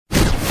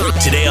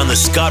Today on the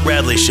Scott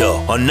Radley Show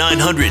on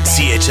 900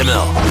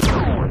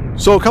 CHML.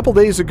 So a couple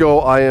days ago,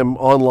 I am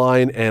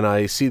online and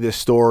I see this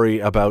story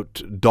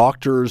about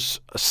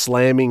doctors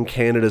slamming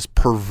Canada's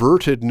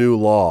perverted new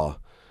law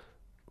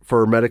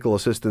for medical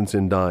assistance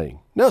in dying.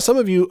 Now, some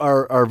of you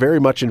are very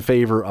much in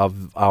favor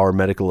of our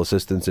medical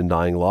assistance in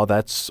dying law.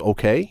 That's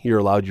okay. You're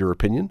allowed your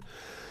opinion.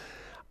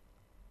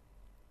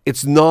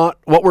 It's not,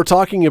 what we're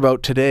talking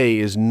about today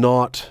is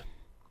not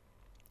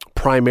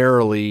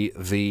primarily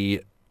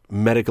the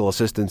medical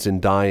assistance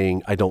in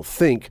dying, I don't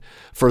think,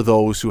 for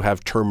those who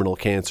have terminal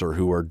cancer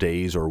who are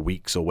days or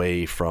weeks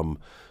away from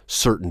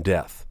certain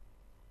death.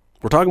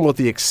 We're talking about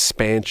the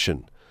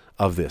expansion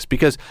of this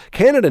because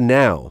Canada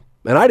now,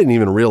 and I didn't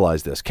even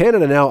realize this,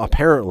 Canada now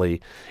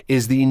apparently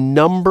is the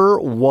number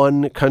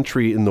one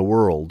country in the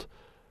world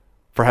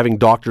for having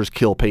doctors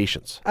kill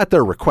patients at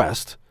their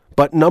request,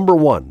 but number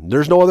one.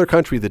 There's no other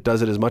country that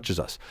does it as much as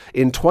us.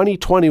 In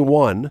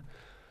 2021,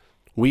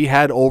 we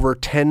had over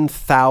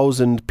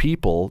 10,000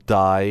 people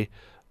die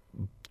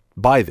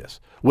by this,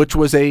 which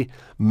was a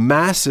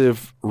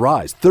massive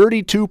rise,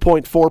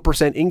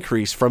 32.4%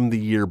 increase from the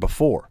year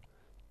before.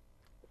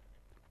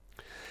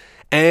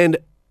 And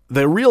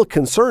the real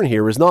concern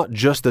here is not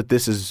just that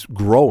this is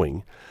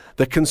growing.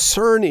 The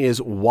concern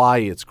is why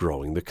it's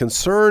growing. The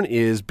concern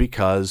is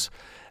because,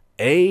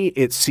 A,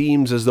 it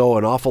seems as though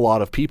an awful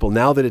lot of people,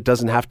 now that it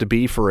doesn't have to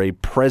be for a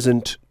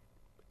present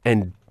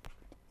and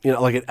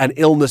like an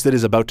illness that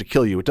is about to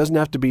kill you. It doesn't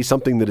have to be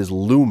something that is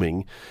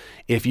looming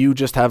if you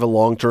just have a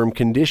long-term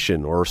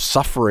condition or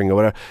suffering or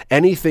whatever,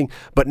 anything.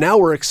 But now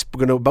we're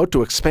about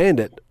to expand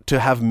it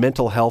to have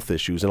mental health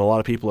issues. And a lot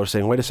of people are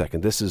saying, wait a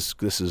second, this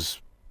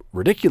is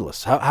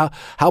ridiculous.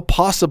 How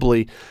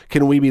possibly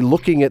can we be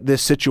looking at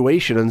this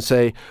situation and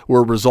say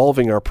we're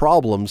resolving our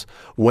problems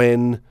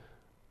when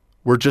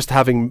we're just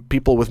having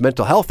people with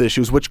mental health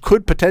issues, which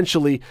could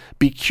potentially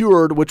be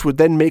cured, which would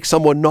then make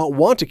someone not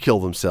want to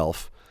kill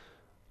themselves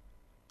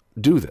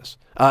do this.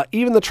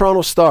 Even the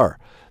Toronto Star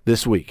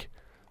this week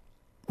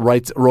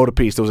wrote a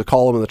piece. There was a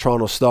column in the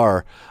Toronto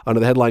Star under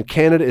the headline,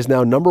 "Canada is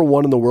now number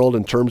one in the world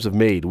in terms of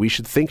MAiD. We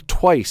should think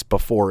twice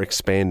before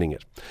expanding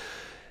it." I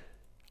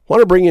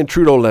want to bring in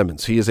Trudo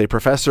Lemmens. He is a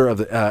professor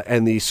of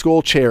and the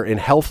Scholl Chair in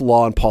Health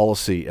Law and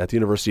Policy at the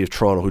University of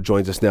Toronto, who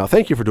joins us now.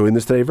 Thank you for doing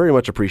this today. Very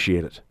much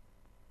appreciate it.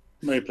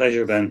 My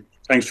pleasure, Ben.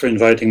 Thanks for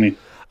inviting me.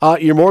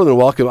 You're more than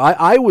welcome.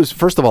 I was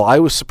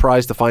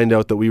surprised to find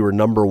out that we were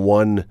number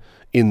one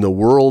in the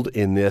world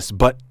in this,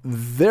 but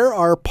there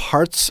are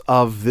parts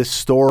of this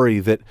story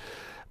that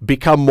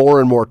become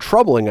more and more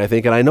troubling, I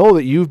think. And I know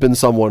that you've been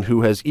someone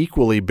who has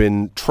equally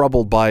been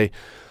troubled by,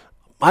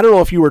 I don't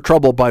know if you were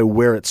troubled by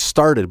where it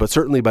started, but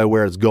certainly by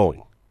where it's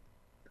going.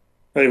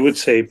 I would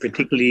say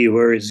particularly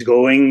where it's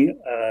going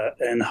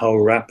and how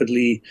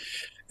rapidly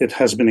it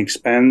has been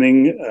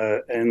expanding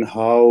and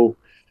how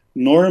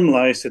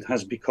normalized it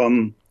has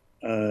become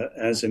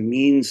as a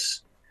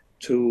means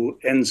to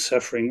end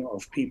suffering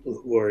of people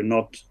who are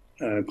not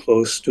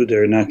close to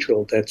their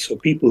natural death. So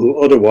people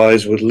who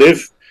otherwise would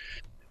live,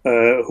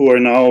 who are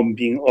now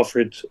being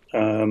offered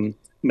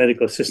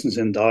medical assistance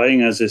in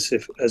dying as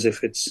if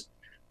it's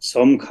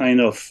some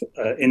kind of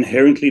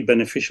inherently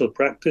beneficial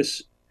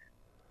practice,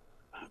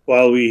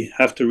 while we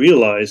have to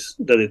realize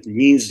that it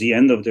means the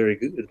end of their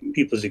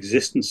people's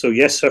existence. So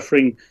yes,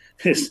 suffering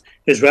is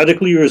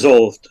radically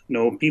resolved.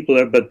 People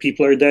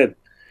are dead.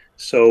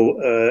 So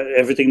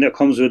everything that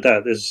comes with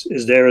that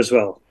is there as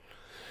well.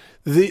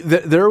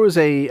 There was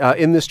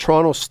in this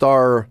Toronto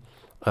Star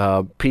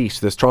piece,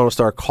 this Toronto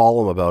Star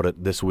column about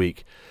it this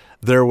week,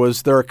 there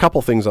are a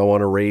couple things I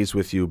want to raise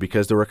with you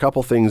because there were a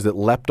couple things that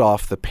leapt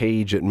off the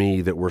page at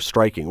me that were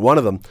striking. One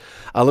of them,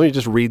 let me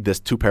just read this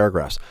 2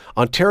 paragraphs.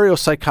 Ontario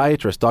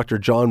psychiatrist Dr.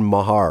 John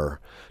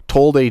Mahar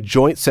told a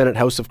joint Senate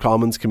House of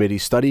Commons committee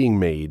studying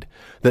MAiD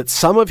that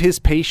some of his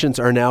patients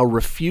are now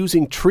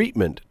refusing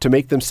treatment to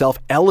make themselves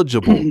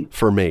eligible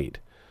for MAiD.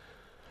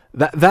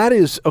 That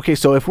is, okay,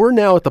 so if we're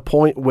now at the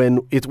point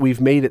when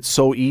we've made it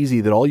so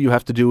easy that all you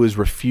have to do is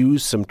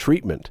refuse some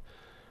treatment,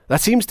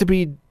 that seems to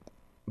be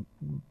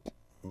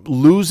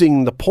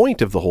losing the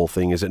point of the whole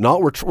thing, is it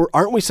not?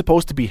 Aren't we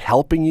supposed to be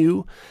helping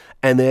you?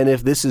 And then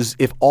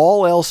if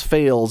all else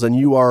fails and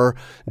you are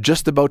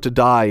just about to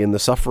die and the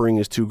suffering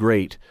is too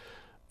great,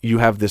 you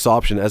have this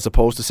option, as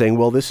opposed to saying,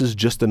 well, this is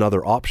just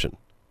another option.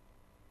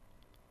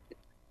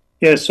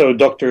 Yeah, so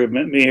Dr.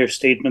 Maher's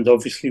statement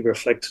obviously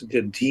reflects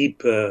the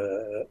deep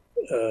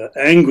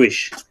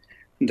anguish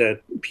that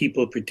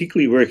people,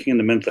 particularly working in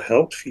the mental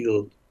health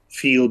field,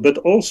 feel, but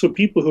also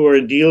people who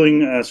are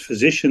dealing as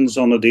physicians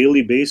on a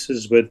daily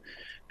basis with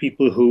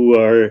people who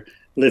are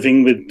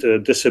living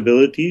with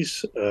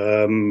disabilities,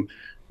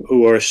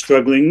 who are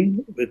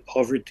struggling with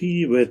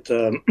poverty, with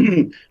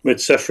with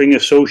suffering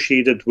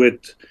associated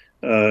with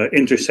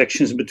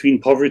intersections between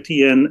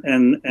poverty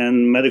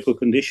and medical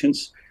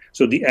conditions.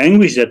 So the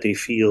anguish that they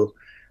feel,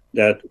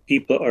 that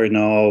people are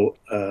now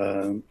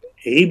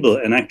able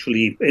and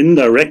actually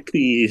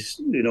indirectly,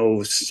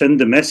 send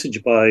the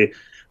message by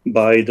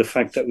the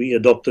fact that we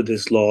adopted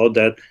this law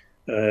that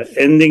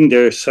ending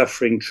their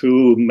suffering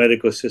through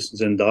medical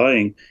assistance in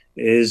dying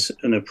is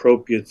an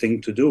appropriate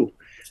thing to do.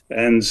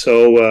 And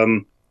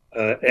so,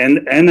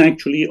 and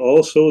actually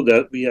also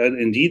that we had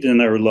indeed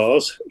in our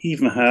laws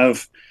even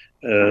have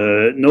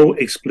no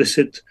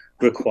explicit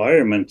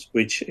requirement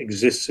which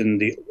exists in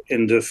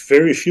the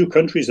very few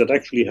countries that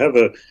actually have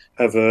a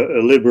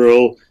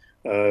liberal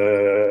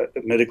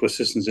medical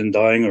assistance in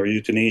dying or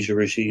euthanasia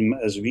regime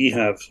as we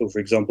have. So, for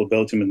example,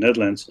 Belgium and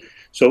Netherlands.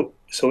 So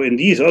in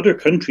these other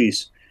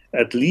countries,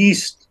 at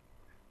least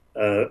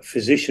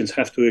physicians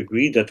have to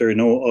agree that there are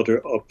no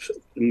other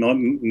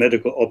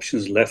non-medical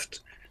options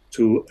left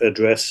to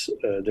address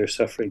their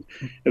suffering.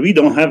 And we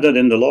don't have that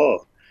in the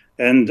law.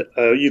 And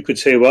you could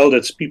say, well,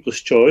 that's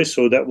people's choice,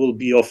 so that will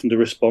be often the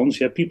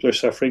response. Yeah, people are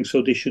suffering,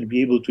 so they should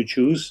be able to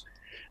choose.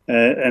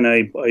 And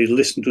I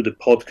listened to the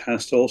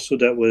podcast also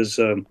that was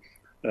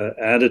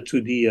added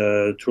to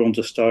the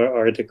Toronto Star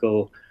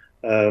article.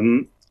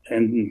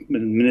 And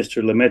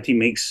Minister Lametti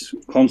makes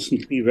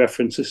constantly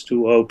references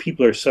to how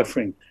people are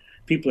suffering.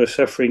 People are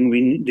suffering.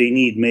 They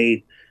need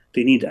MAiD.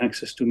 They need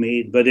access to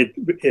MAiD. But it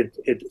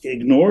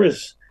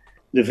ignores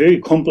the very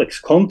complex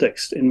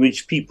context in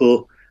which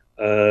people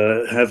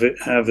have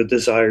a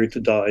desire to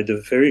die.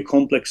 The very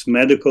complex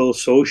medical,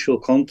 social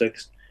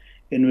context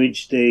in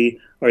which they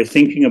are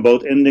thinking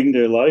about ending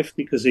their life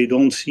because they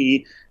don't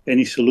see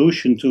any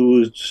solution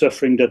to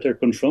suffering that they're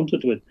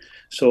confronted with.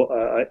 So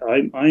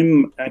I've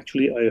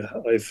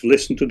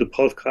listened to the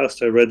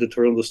podcast, I read the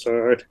Toronto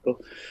Star article,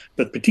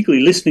 but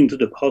particularly listening to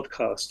the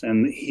podcast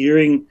and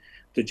hearing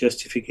the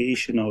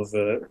justification of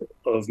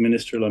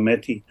Minister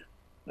Lametti,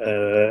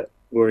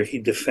 where he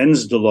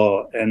defends the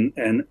law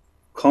and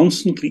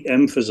constantly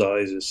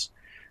emphasizes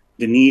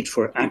the need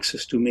for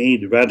access to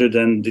MAiD rather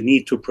than the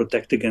need to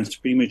protect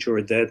against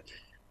premature death,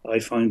 I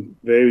find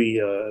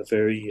very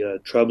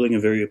troubling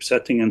and very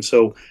upsetting. And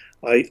so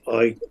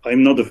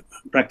I'm not a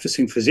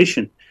practicing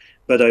physician,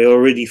 but I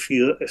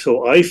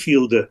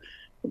feel the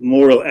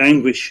moral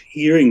anguish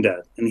hearing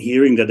that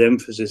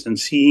emphasis and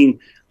seeing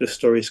the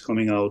stories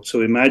coming out.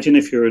 So imagine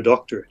if you're a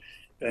doctor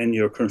and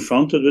you're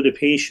confronted with a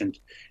patient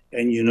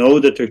and you know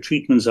that there are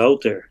treatments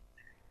out there,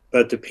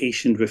 but the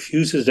patient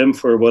refuses them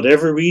for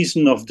whatever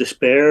reason of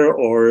despair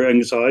or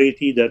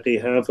anxiety that they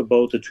have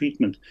about the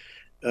treatment.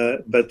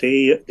 But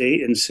they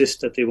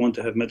insist that they want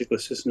to have medical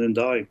assistance in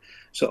dying.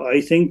 So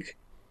I think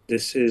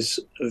this is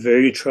a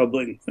very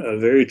troubling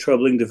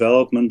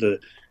development.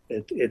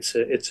 It's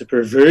a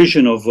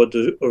perversion of what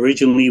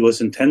originally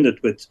was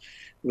intended with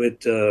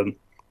the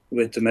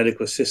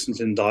medical assistance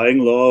in dying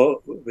law,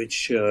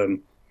 which we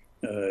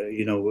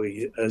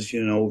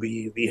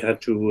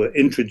had to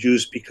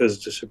introduce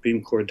because the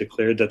Supreme Court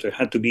declared that there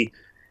had to be,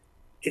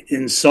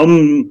 in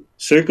some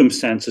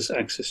circumstances,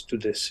 access to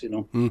this.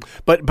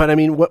 But I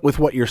mean, with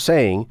what you're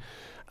saying,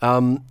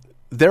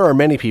 there are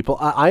many people.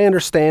 I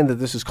understand that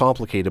this is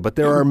complicated, but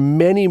there are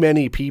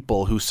many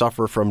people who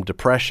suffer from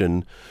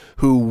depression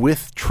who,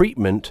 with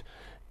treatment,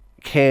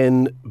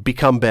 can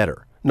become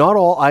better. Not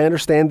all. I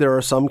understand there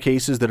are some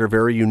cases that are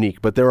very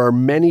unique, but there are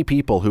many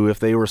people who, if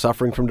they were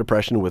suffering from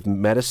depression with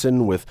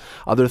medicine, with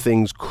other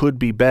things, could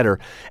be better.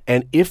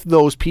 And if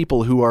those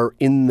people who are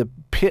in the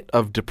pit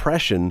of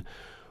depression,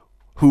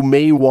 who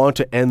may want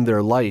to end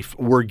their life,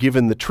 were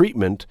given the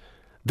treatment,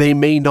 they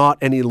may not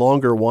any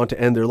longer want to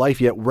end their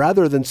life. Yet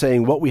rather than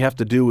saying what we have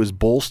to do is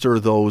bolster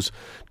those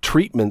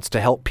treatments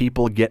to help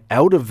people get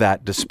out of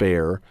that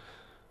despair,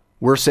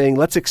 we're saying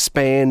let's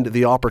expand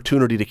the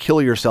opportunity to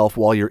kill yourself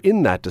while you're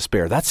in that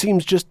despair. That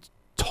seems just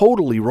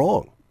totally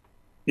wrong.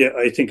 Yeah,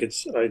 I think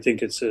it's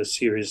a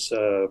serious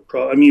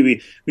problem. I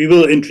mean, we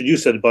will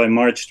introduce that by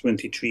March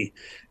 23,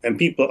 and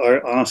people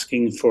are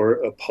asking for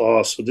a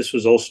pause. So this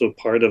was also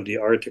part of the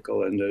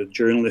article, and the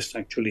journalist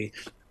actually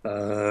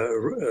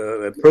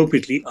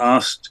appropriately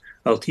asked,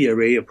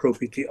 LTRA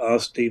appropriately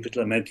asked David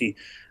Lametti,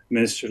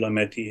 Minister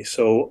Lametti,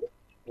 so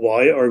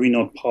why are we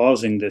not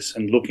pausing this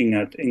and looking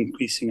at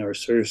increasing our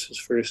services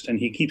first? And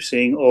he keeps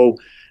saying, oh,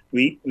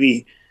 we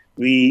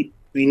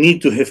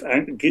need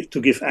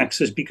to give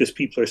access because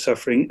people are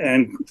suffering,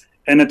 and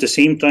at the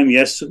same time,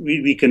 yes,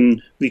 we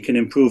can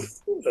improve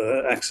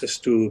access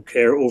to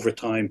care over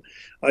time.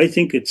 I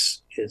think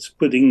it's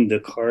putting the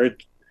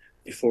cart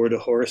before the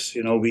horse.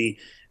 It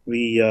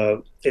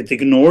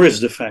ignores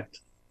the fact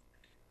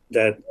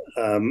that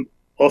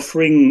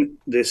offering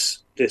this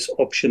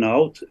option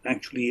out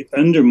actually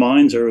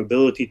undermines our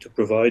ability to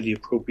provide the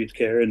appropriate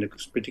care,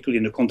 particularly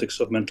in the context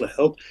of mental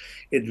health.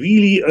 It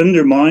really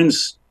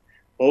undermines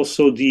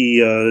also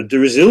the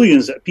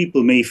resilience that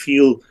people may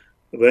feel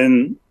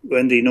when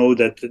they know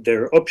that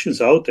there are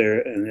options out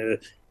there,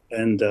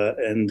 and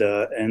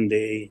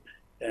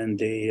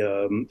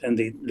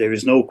there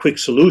is no quick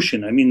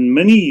solution. I mean,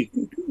 many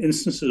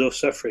instances of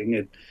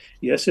suffering.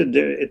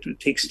 It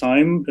takes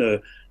time.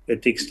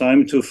 It takes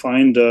time to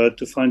find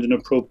an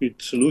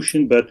appropriate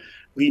solution, but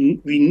we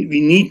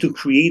need to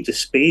create a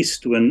space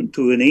to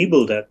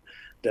enable that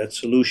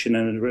solution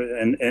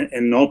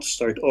and not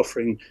start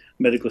offering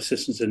medical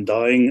assistance in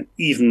dying,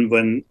 even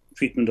when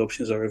treatment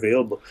options are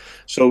available.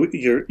 So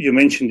you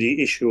mentioned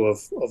the issue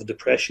of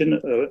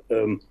depression.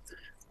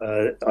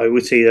 I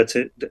would say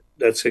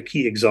that's a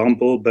key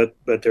example, but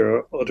there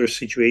are other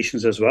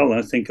situations as well.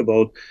 I think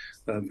about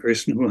a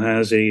person who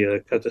has a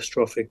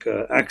catastrophic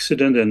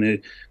accident and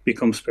it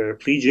becomes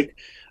paraplegic,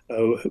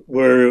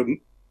 where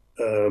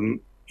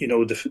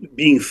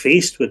being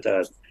faced with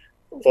that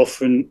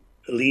often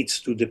leads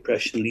to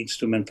depression, leads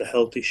to mental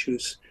health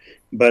issues.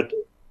 But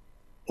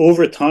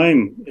over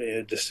time,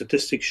 the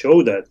statistics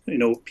show that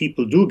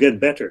people do get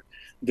better.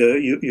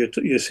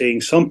 You're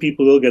saying some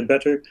people will get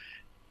better.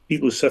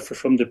 People who suffer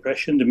from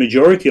depression, the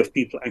majority of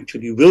people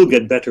actually will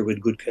get better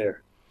with good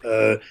care.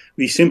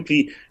 We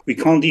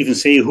can't even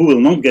say who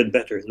will not get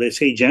better. Let's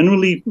say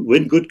generally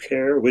with good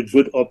care, with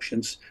good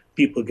options,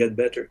 people get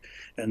better.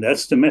 And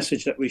that's the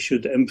message that we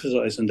should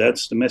emphasize. And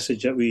that's the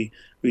message that we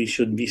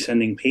should be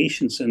sending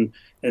patients, and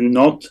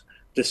not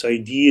this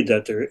idea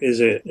that there is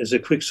a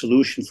quick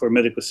solution for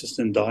medical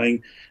assistant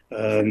dying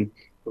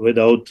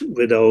without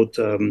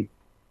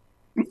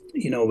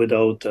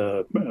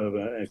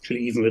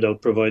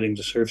providing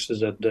the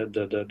services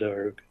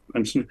that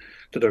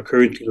are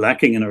currently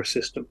lacking in our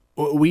system.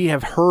 We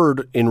have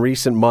heard in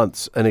recent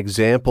months an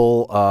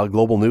example.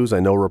 Global News, I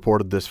know,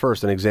 reported this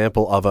first. An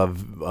example of a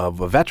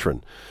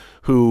veteran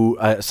who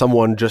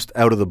someone just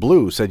out of the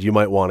blue said you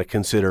might want to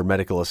consider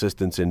medical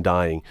assistance in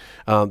dying.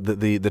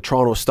 The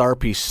Toronto Star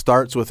piece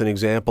starts with an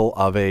example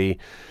of a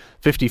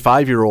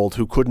 55-year-old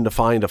who couldn't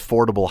find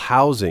affordable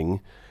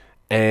housing,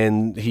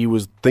 and he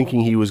was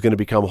thinking he was going to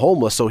become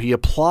homeless, so he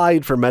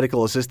applied for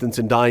medical assistance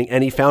in dying,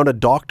 and he found a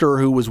doctor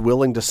who was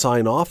willing to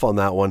sign off on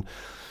that one.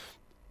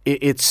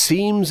 It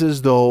seems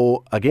as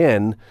though,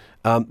 again,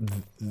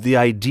 the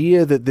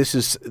idea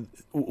that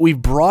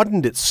we've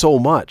broadened it so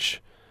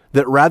much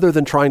that rather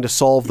than trying to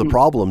solve the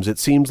problems, it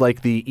seems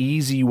like the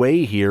easy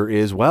way here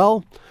is,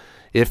 well,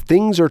 if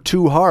things are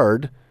too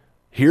hard,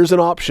 here's an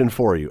option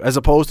for you, as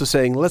opposed to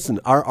saying, listen,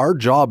 our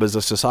job as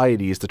a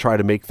society is to try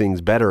to make things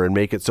better and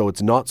make it so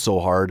it's not so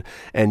hard.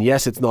 And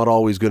yes, it's not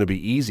always going to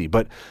be easy,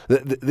 but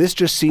this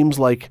just seems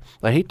like,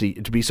 I hate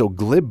to be so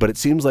glib, but it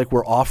seems like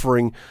we're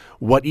offering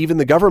what even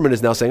the government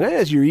is now saying,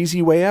 is your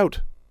easy way out.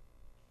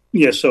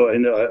 Yeah, so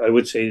and I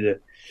would say that,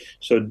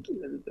 so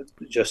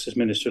Justice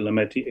Minister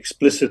Lametti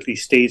explicitly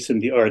states in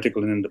the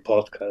article and in the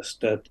podcast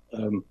that,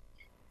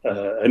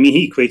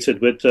 he equates it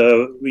with,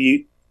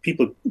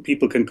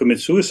 people can commit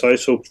suicide.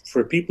 So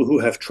for people who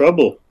have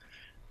trouble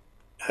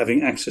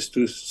having access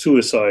to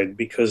suicide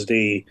because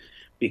they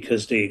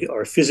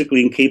are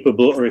physically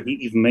incapable, or he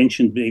even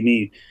mentioned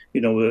maybe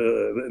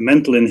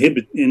mental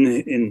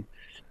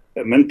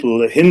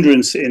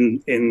hindrance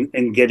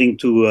in getting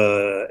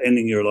to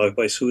ending your life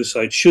by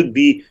suicide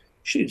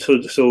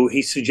so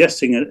he's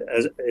suggesting it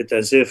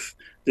as if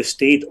the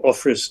state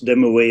offers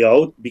them a way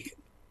out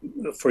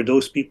for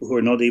those people who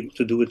are not able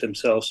to do it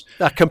themselves.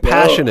 A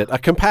compassionate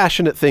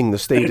thing the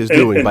state is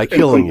doing by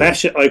killing you.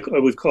 I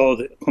would call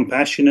it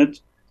compassionate,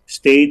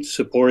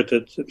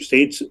 state-supported,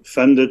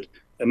 state-funded,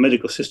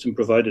 medical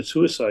system-provided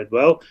suicide.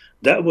 Well,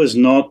 that was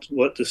not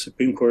what the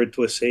Supreme Court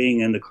was saying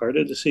in the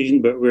Carter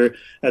decision, but we're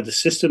at the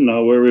system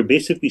now where we're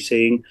basically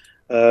saying,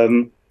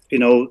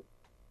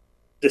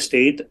 the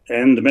state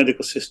and the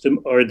medical system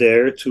are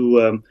there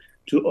to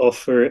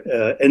offer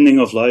ending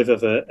of life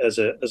as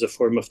a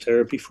form of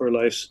therapy for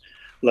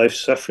life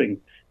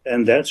suffering,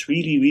 and that's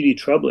really, really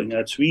troubling.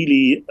 That's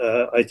really,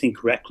 I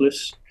think,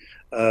 reckless.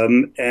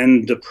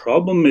 And the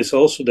problem is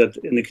also that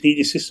in the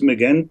Canadian system,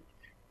 again,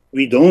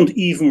 we don't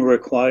even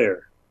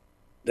require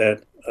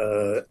that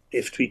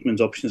if treatment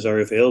options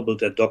are available,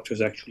 that doctors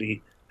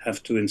actually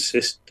have to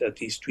insist that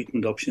these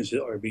treatment options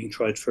are being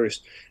tried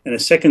first. And a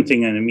second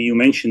thing, and you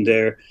mentioned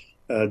there,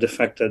 the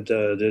fact that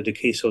the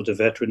case of the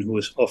veteran who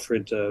was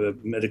offered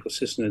medical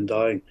assistance in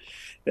dying.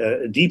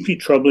 Deeply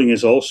troubling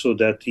is also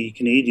that the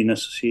Canadian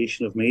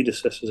Association of MAiD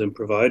Assessors and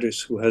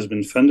Providers, who has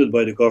been funded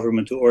by the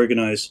government to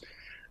organize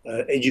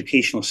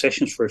educational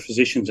sessions for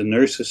physicians and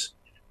nurses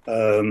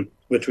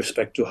with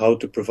respect to how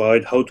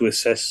to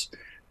assess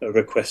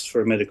requests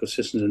for medical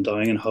assistance in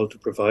dying and how to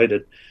provide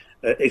it,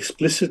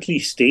 explicitly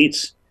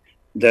states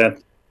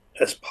that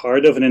as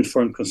part of an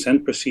informed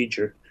consent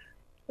procedure,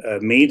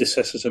 MAiD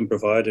assessors and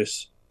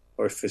providers,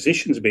 or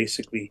physicians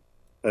basically,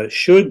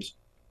 should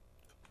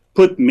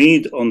put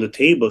MAiD on the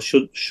table,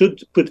 should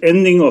put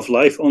ending of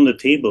life on the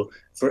table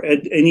for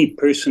any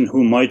person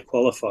who might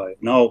qualify.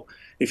 Now,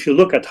 if you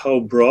look at how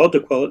broad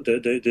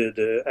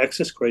the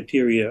access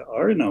criteria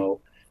are now,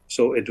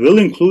 so it will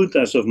include,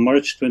 as of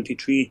March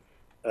 23,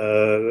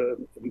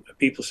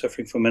 people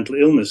suffering from mental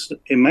illness.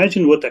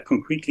 Imagine what that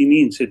concretely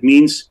means. It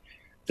means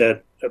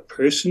that a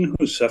person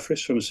who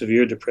suffers from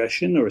severe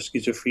depression or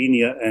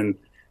schizophrenia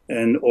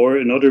and or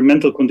another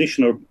mental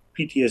condition or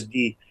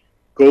PTSD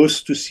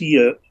goes to see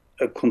a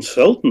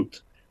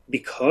consultant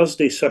because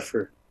they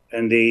suffer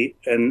and they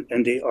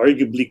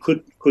arguably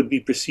could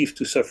be perceived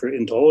to suffer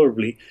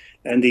intolerably,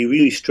 and they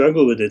really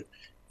struggle with it,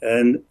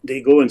 and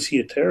they go and see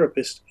a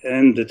therapist,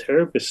 and the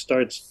therapist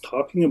starts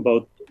talking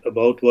about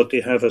about what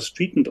they have as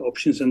treatment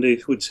options, and they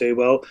would say,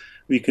 well,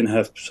 we can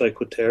have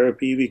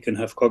psychotherapy, we can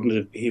have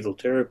cognitive behavioral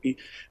therapy,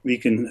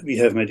 we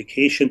have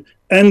medication,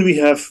 and we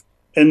have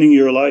ending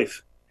your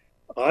life.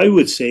 I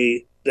would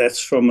say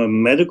that's from a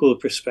medical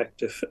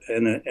perspective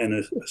and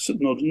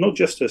not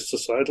just a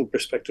societal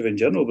perspective in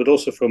general, but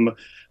also from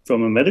a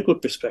medical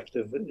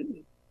perspective,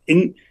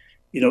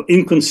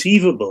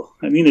 inconceivable.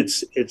 I mean,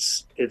 it's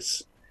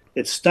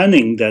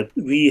stunning that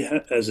we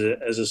as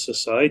a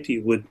society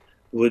would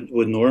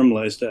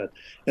normalize that,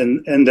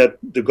 and that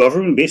the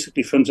government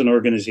basically funds an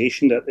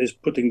organization that is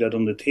putting that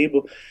on the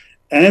table,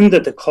 and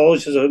that the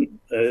colleges,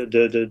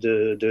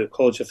 the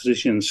College of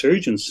Physicians and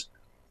Surgeons,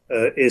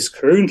 is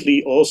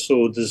currently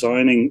also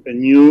designing a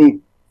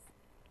new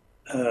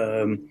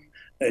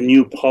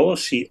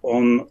policy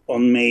on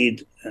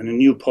MAiD and a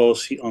new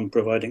policy on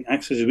providing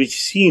access,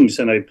 which seems,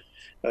 and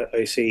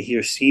I say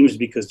here seems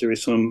because there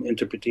is some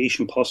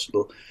interpretation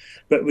possible,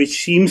 but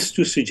which seems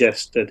to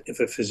suggest that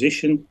if a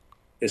physician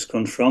is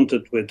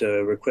confronted with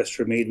a request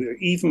for MAiD, or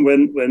even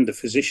when the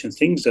physician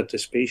thinks that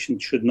this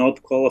patient should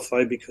not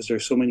qualify because there are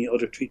so many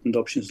other treatment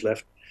options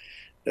left,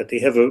 that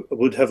they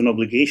would have an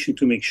obligation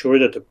to make sure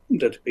that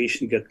the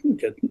patient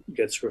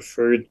gets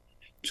referred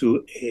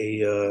to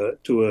a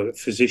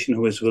physician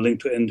who is willing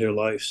to end their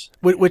lives.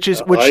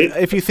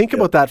 If you think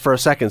about that for a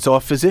second, so a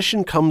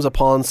physician comes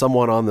upon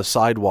someone on the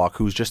sidewalk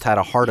who's just had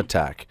a heart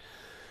attack,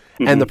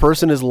 and the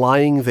person is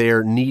lying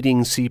there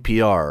needing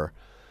CPR,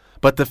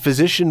 but the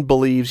physician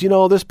believes,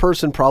 this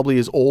person probably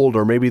is old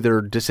or maybe they're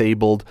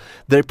disabled.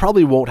 They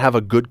probably won't have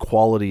a good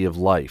quality of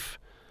life.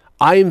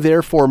 I am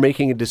therefore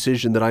making a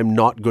decision that I'm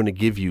not going to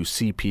give you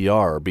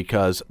CPR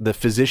because the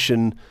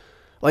physician,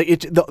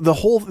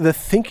 the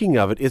thinking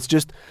of it,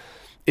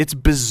 it's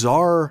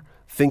bizarre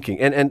thinking.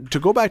 And to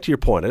go back to your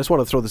point, I just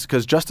want to throw this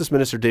because Justice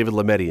Minister David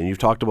Lametti, and you've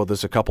talked about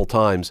this a couple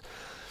times,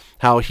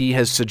 how he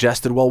has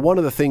suggested, well, one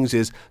of the things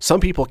is some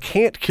people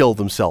can't kill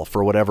themselves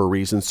for whatever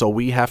reason, so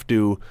we have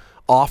to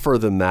offer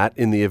them that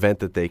in the event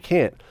that they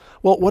can't.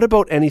 Well, what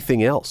about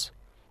anything else?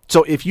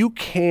 So if you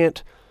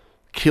can't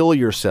kill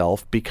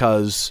yourself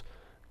because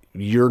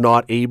you're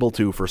not able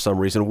to for some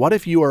reason, what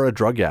if you are a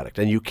drug addict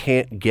and you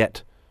can't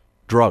get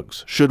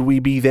drugs? Should we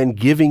be then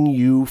giving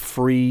you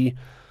free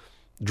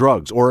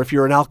drugs? Or if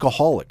you're an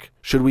alcoholic,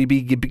 should we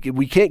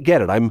can't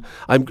get it.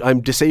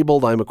 I'm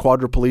disabled, I'm a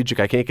quadriplegic,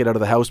 I can't get out of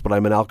the house, but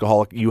I'm an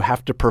alcoholic. You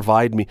have to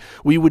provide me.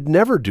 We would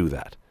never do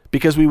that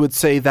because we would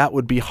say that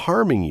would be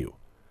harming you.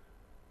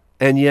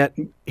 And yet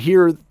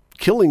here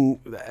telling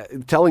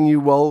you,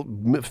 well,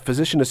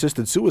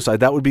 physician-assisted suicide,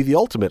 that would be the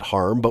ultimate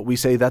harm, but we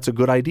say that's a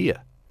good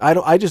idea.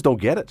 I just don't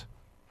get it.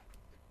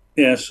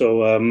 Yeah,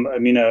 so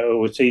I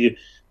would say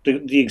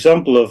the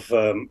example of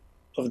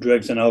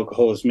drugs and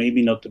alcohol is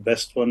maybe not the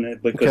best one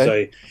because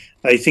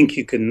I think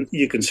you can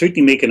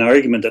certainly make an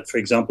argument that, for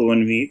example,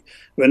 when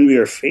we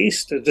are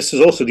faced, this is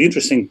also the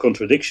interesting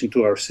contradiction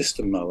to our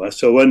system now.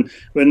 So when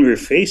we're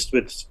faced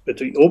with the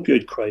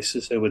opioid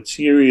crisis and with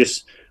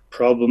serious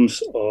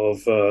problems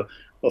of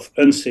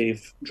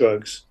unsafe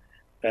drugs,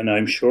 and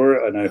I'm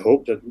sure, and I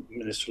hope that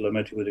Minister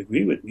Lametti would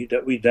agree with me,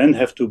 that we then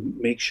have to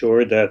make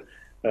sure that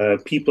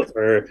people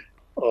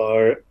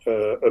are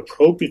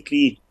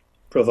appropriately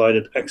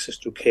provided access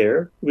to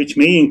care, which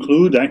may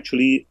include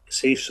actually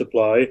safe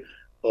supply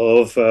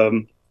of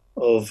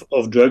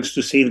drugs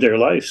to save their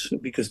lives,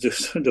 because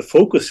the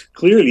focus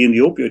clearly in the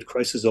opioid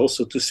crisis is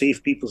also to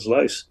save people's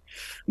lives.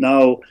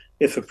 Now,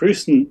 if a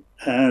person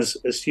has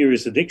a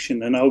serious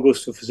addiction and now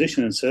goes to a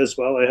physician and says,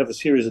 well, I have a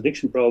serious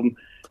addiction problem,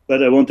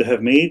 but I want to have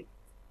MAiD,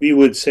 we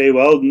would say,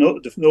 well, no,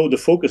 the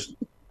focus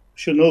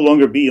should no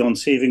longer be on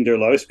saving their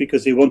lives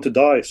because they want to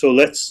die. So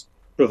let's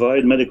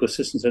provide medical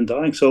assistance in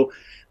dying. So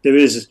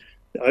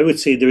I would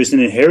say there is an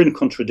inherent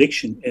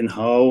contradiction in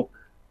how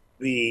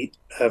we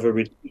have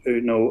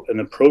an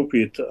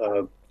appropriate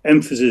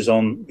emphasis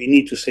on we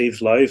need to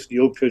save lives. The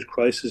opioid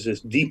crisis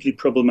is deeply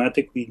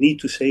problematic. We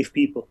need to save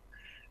people.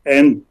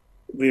 And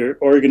we're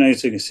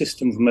organizing a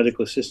system of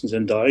medical assistance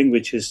in dying,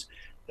 which is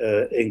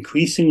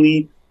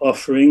increasingly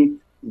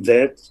offering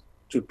that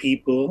to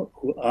people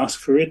who ask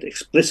for it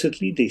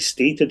explicitly. They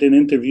state it in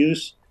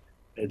interviews.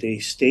 They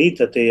state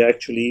that they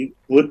actually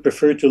would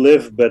prefer to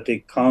live, but they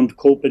can't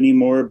cope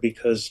anymore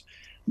because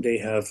they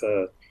have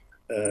a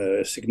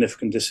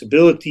significant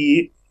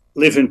disability,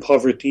 live in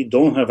poverty,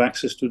 don't have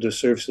access to the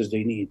services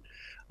they need.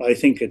 I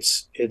think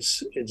it's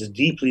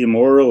deeply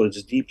immoral.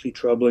 It's deeply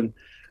troubling,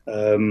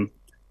 and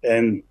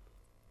as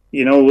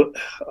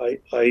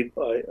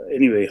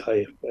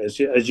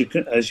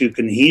you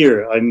can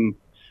hear, I'm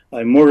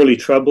morally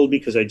troubled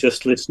because I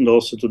just listened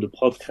also to the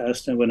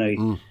podcast, and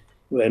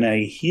when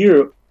I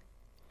hear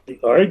the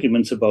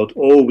arguments about,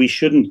 we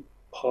shouldn't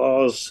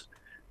pause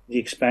the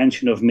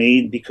expansion of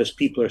MAiD because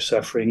people are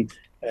suffering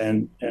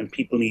and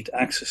people need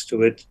access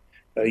to it.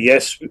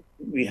 Yes,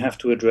 we have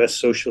to address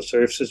social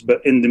services,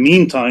 but in the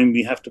meantime,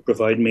 we have to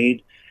provide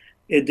MAiD.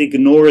 It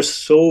ignores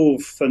so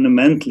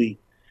fundamentally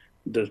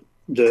the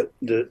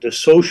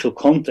social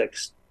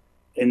context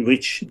in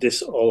which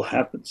this all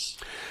happens.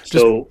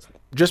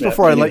 Just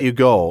before I let you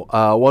go,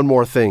 one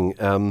more thing.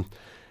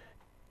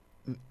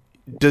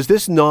 Does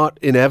this not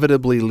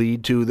inevitably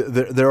lead to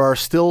there are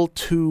still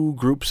two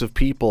groups of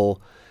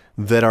people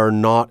that are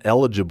not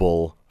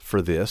eligible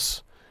for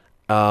this,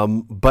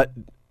 but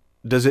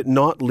does it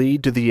not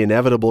lead to the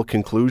inevitable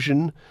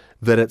conclusion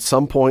that at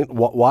some point,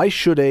 why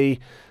should a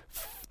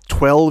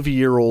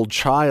 12-year-old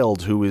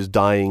child who is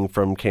dying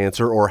from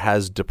cancer or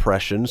has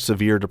depression,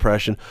 severe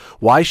depression,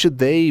 why should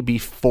they be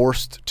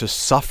forced to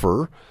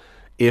suffer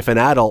if an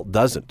adult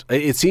doesn't?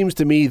 It seems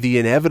to me the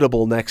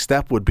inevitable next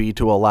step would be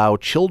to allow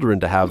children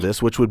to have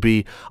this, which would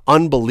be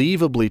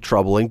unbelievably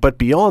troubling. But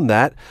beyond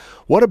that,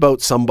 what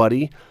about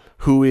somebody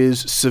who is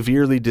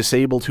severely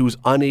disabled, who's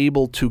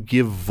unable to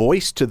give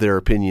voice to their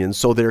opinions,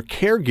 so their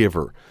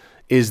caregiver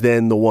is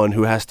then the one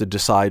who has to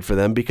decide for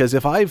them? Because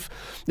if I've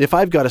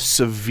got a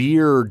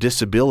severe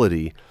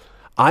disability,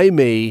 I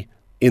may,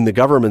 in the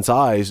government's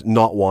eyes,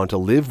 not want to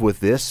live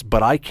with this,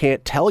 but I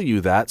can't tell you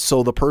that.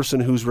 So the person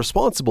who's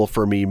responsible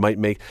for me might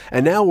make,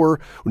 and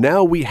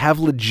now we have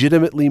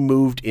legitimately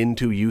moved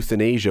into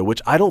euthanasia,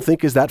 which I don't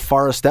think is that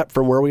far a step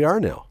from where we are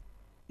now.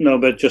 No,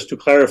 but just to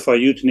clarify,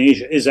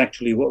 euthanasia is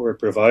actually what we're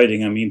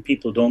providing. I mean,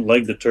 people don't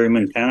like the term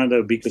in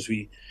Canada because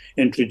we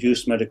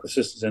introduced medical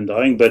assistance in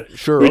dying, but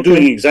we're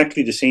doing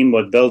exactly the same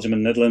what Belgium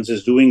and Netherlands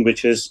is doing,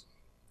 which is,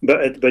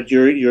 but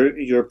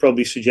you're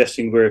probably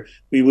suggesting where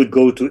we would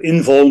go to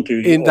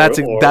involuntary.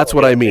 That's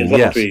what I mean.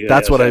 Yes,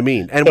 that's what I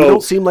mean, and we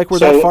don't seem like we're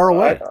that far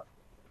away.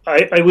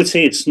 I would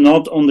say it's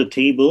not on the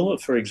table.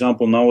 For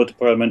example, now with the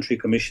Parliamentary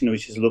Commission,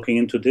 which is looking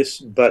into this,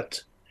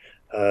 but.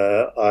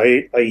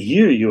 I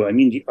hear you. I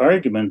mean, the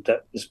argument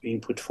that is being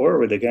put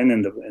forward again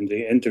in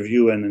the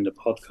interview and in the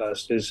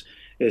podcast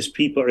is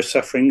people are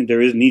suffering.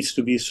 There needs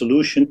to be a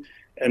solution,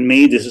 and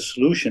MAiD is a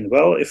solution.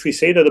 Well, if we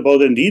say that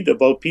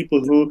about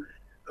people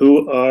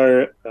who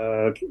are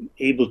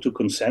able to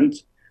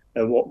consent,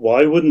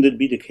 why wouldn't it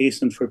be the case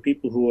then for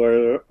people who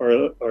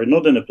are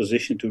not in a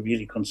position to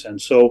really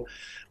consent? So,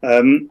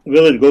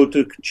 will it go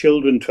to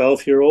children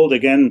 12-year-old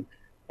again?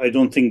 I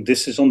don't think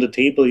this is on the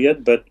table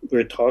yet, but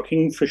we're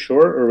talking for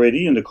sure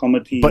already in the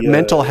committee. But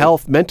mental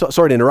health,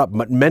 sorry to interrupt,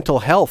 but mental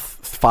health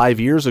 5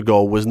 years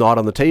ago was not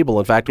on the table.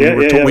 In fact,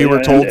 we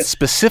were told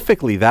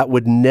specifically that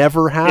would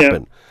never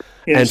happen,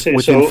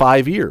 within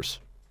 5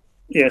 years.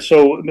 Yeah,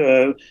 so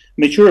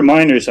mature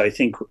minors, I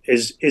think,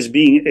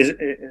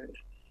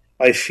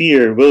 I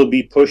fear will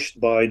be pushed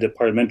by the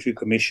Parliamentary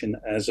Commission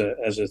as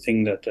a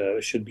thing that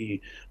should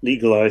be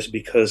legalized,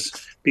 because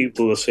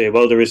people will say,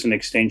 well, there is an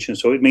extension,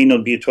 so it may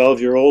not be a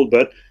 12-year-old,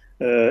 but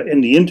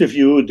in the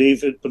interview,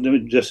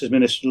 Justice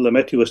Minister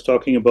Lametti was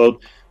talking about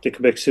the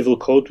Quebec Civil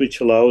Code,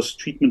 which allows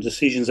treatment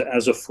decisions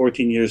as of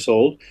 14 years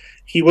old.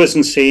 He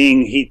wasn't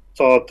saying he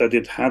thought that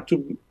it had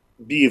to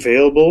be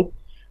available,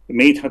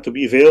 MAiD had to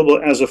be available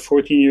as of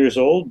 14 years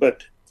old,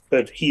 but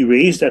he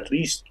raised at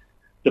least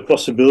the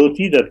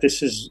possibility that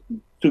this is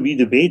to be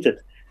debated.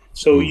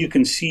 So you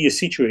can see a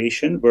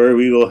situation where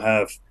we will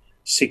have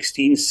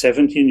 16,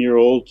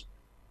 17-year-old,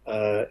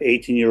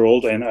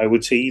 18-year-old, and I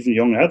would say even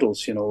young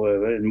adults,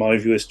 in my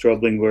view is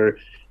troubling, where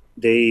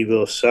they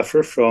will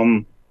suffer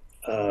from,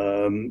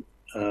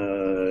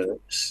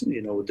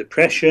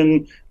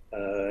 depression,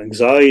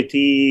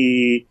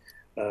 anxiety,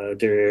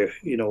 they're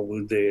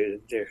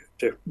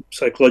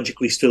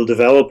psychologically still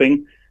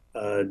developing.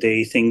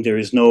 They think there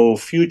is no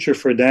future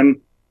for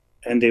them,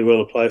 and they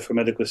will apply for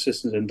medical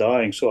assistance in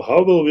dying. So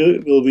how will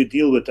we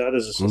deal with that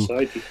as a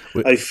society?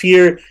 I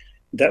fear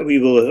that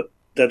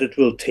it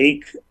will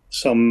take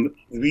some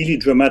really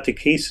dramatic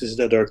cases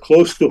that are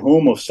close to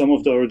home of some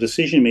of our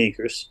decision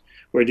makers,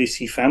 where they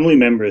see family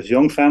members,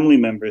 young family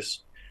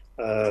members,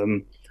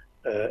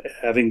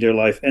 having their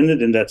life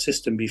ended in that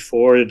system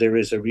before there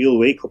is a real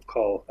wake-up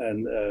call.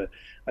 And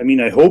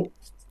I hope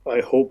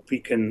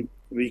we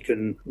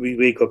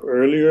wake up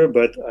earlier,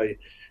 but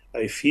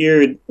I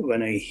fear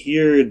when I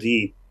hear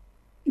the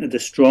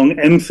strong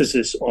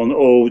emphasis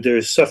on, there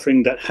is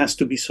suffering that has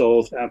to be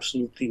solved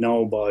absolutely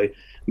now by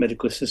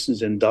medical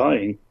assistance in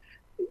dying,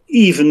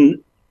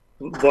 even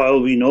while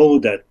we know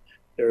that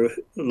there are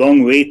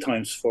long wait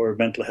times for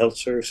mental health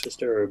services.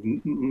 There are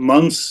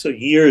months,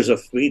 years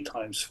of wait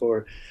times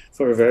for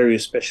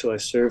various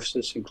specialized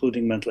services,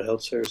 including mental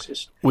health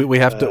services. We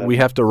have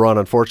to run.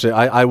 Unfortunately,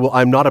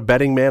 I'm not a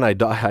betting man. I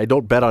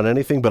don't bet on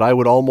anything, but I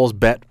would almost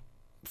bet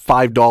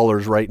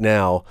 $5 right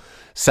now,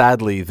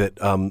 sadly,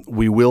 that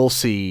we will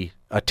see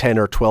a 10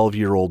 or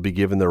 12-year-old be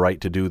given the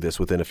right to do this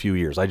within a few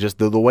years.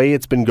 The way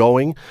it's been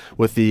going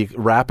with the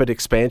rapid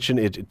expansion,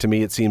 to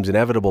me it seems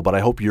inevitable, but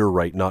I hope you're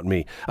right, not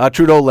me.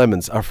 Trudo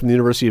Lemmens from the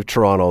University of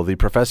Toronto, the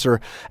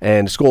professor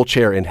and Scholl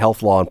Chair in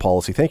Health Law and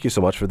Policy. Thank you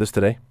so much for this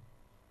today.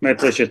 My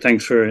pleasure.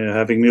 Thanks for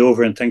having me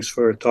over, and thanks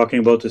for talking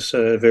about this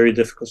very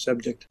difficult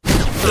subject.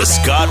 The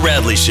Scott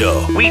Radley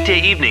Show,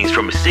 weekday evenings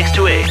from 6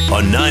 to 8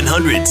 on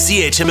 900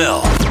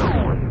 CHML.